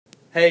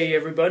Hey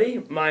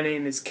everybody, my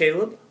name is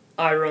Caleb.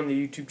 I run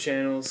the YouTube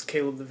channels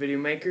Caleb the Video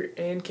Maker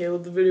and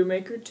Caleb the Video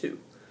Maker 2.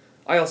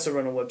 I also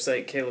run a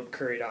website,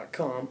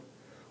 calebcurry.com,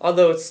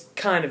 although it's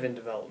kind of in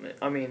development.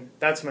 I mean,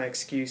 that's my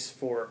excuse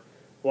for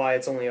why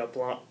it's only up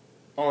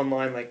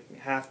online like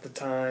half the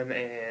time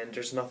and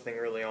there's nothing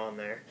really on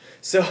there.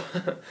 So,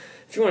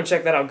 if you want to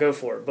check that out, go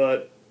for it.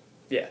 But,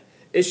 yeah,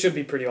 it should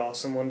be pretty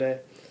awesome one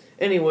day.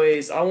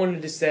 Anyways, I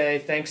wanted to say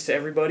thanks to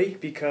everybody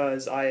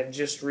because I have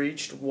just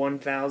reached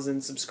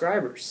 1,000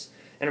 subscribers.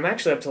 And I'm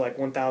actually up to like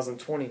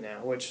 1,020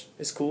 now, which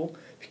is cool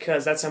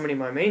because that's how many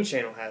my main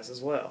channel has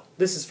as well.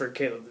 This is for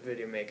Caleb the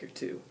Video Maker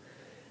too.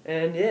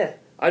 And yeah,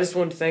 I just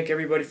wanted to thank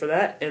everybody for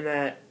that, and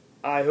that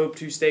I hope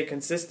to stay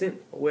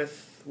consistent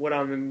with what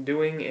I'm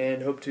doing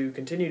and hope to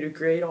continue to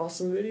create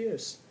awesome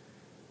videos.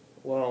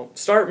 Well,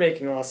 start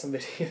making awesome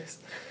videos.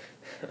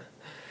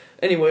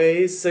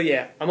 Anyways, so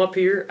yeah, I'm up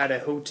here at a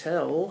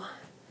hotel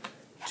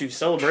to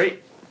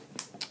celebrate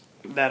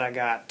that I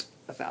got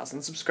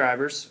 1,000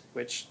 subscribers,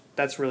 which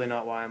that's really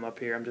not why I'm up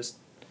here. I'm just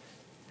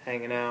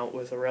hanging out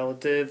with a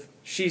relative.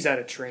 She's at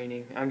a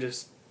training. I'm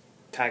just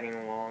tagging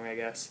along, I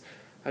guess.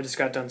 I just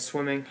got done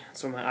swimming,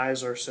 so my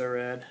eyes are so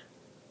red.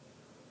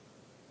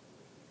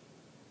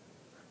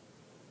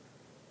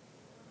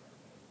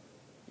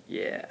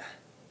 Yeah.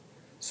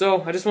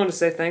 So, I just wanted to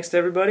say thanks to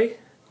everybody.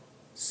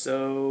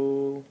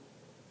 So,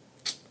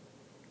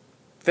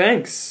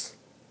 thanks.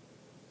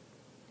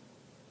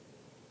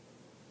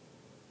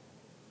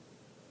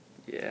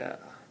 Yeah.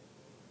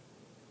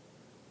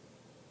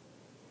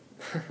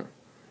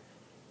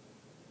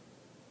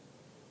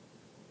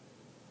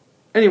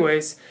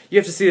 Anyways, you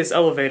have to see this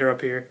elevator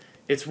up here.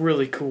 It's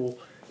really cool.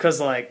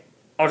 Cause like,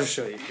 I'll just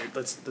show you here.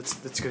 Let's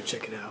go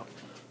check it out.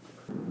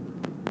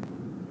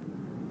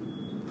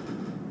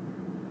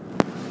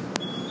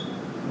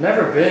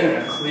 Never been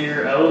in a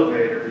clear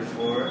elevator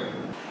before.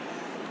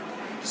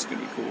 It's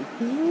gonna be cool.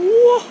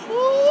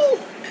 Whoa!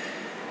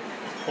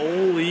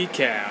 Holy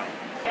cow.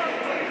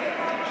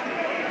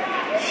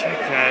 Check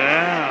that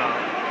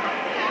out.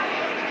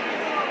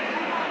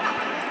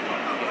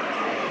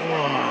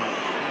 Whoa.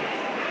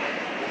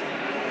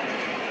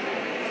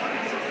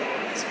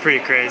 It's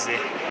pretty crazy.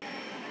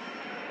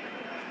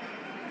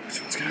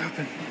 So what's gonna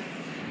happen?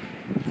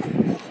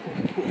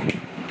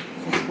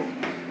 I'm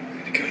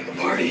gonna go to the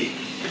party.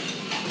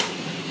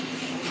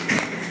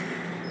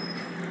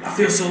 I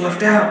feel so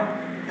left out.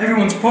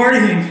 Everyone's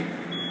partying.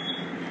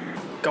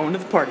 Going to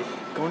the party.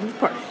 Going to the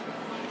party.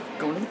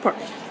 Going to the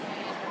party.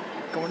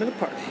 Going to the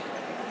party.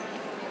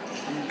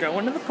 I'm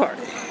going to the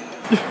party.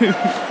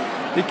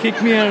 They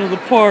kicked me out of the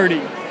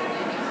party.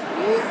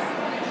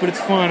 But it's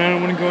fine, I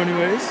don't want to go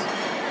anyways.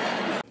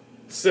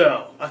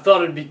 So, I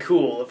thought it'd be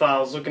cool if I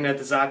was looking at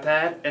this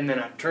iPad and then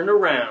I turned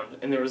around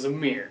and there was a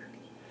mirror.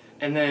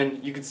 And then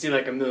you could see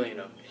like a million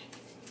of me.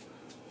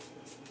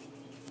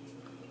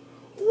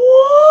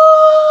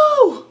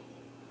 Whoa!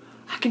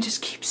 I can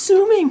just keep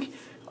zooming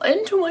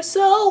into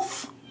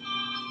myself.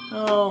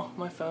 Oh,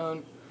 my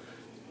phone.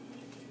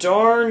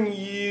 Darn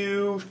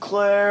you,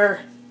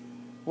 Claire.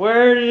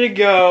 Where did it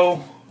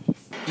go?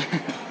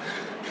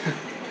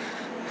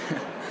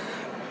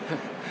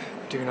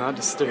 Do not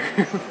disturb.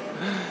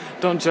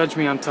 Don't judge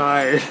me, I'm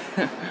tired.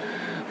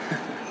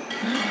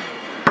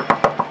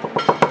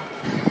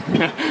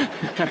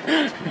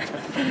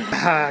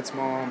 Ah, it's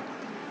Mom.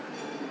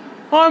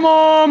 Hi,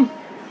 Mom!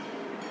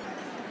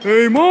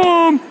 Hey,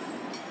 Mom!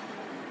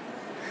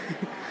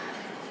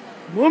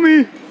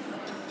 Mommy!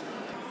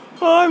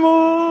 Hi,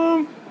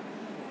 Mom!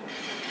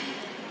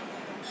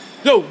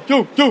 Yo,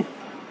 yo, yo!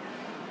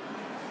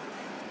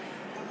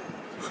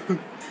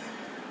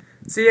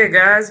 So yeah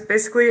guys,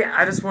 basically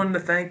I just wanted to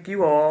thank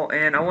you all,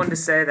 and I wanted to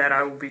say that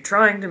I will be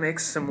trying to make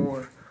some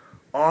more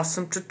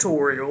awesome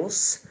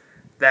tutorials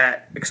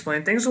that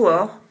explain things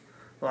well,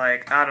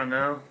 like, I don't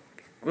know,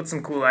 with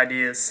some cool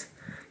ideas.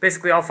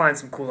 Basically I'll find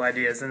some cool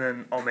ideas and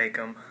then I'll make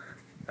them.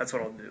 That's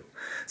what I'll do.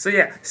 So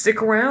yeah,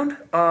 stick around.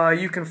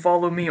 You can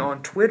follow me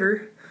on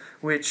Twitter,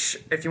 which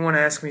if you want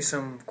to ask me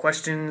some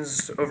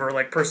questions over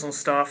like personal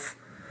stuff,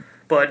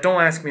 but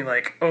don't ask me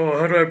like, oh,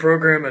 how do I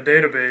program a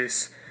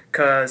database,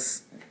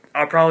 because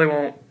I probably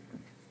won't.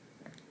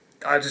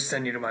 I'll just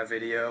send you to my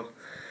video.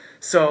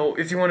 So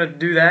if you want to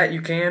do that,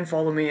 you can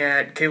follow me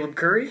at Caleb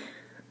Curry,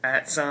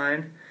 @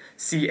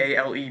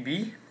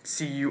 CalebCurry.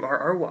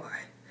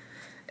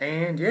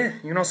 And yeah,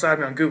 you can also add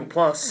me on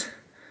Google+.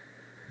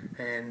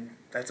 And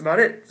that's about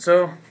it.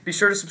 So be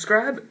sure to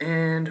subscribe,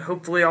 and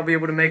hopefully I'll be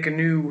able to make a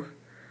new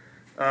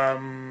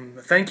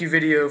thank you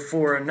video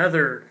for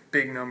another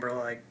big number,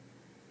 like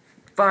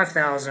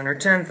 5,000 or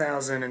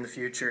 10,000 in the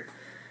future.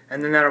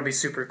 And then that'll be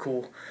super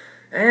cool.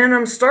 And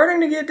I'm starting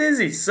to get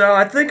dizzy, so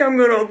I think I'm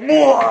gonna...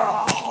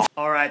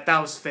 Alright, that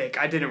was fake.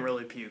 I didn't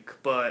really puke,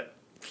 but...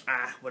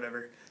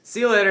 whatever. See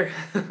you later.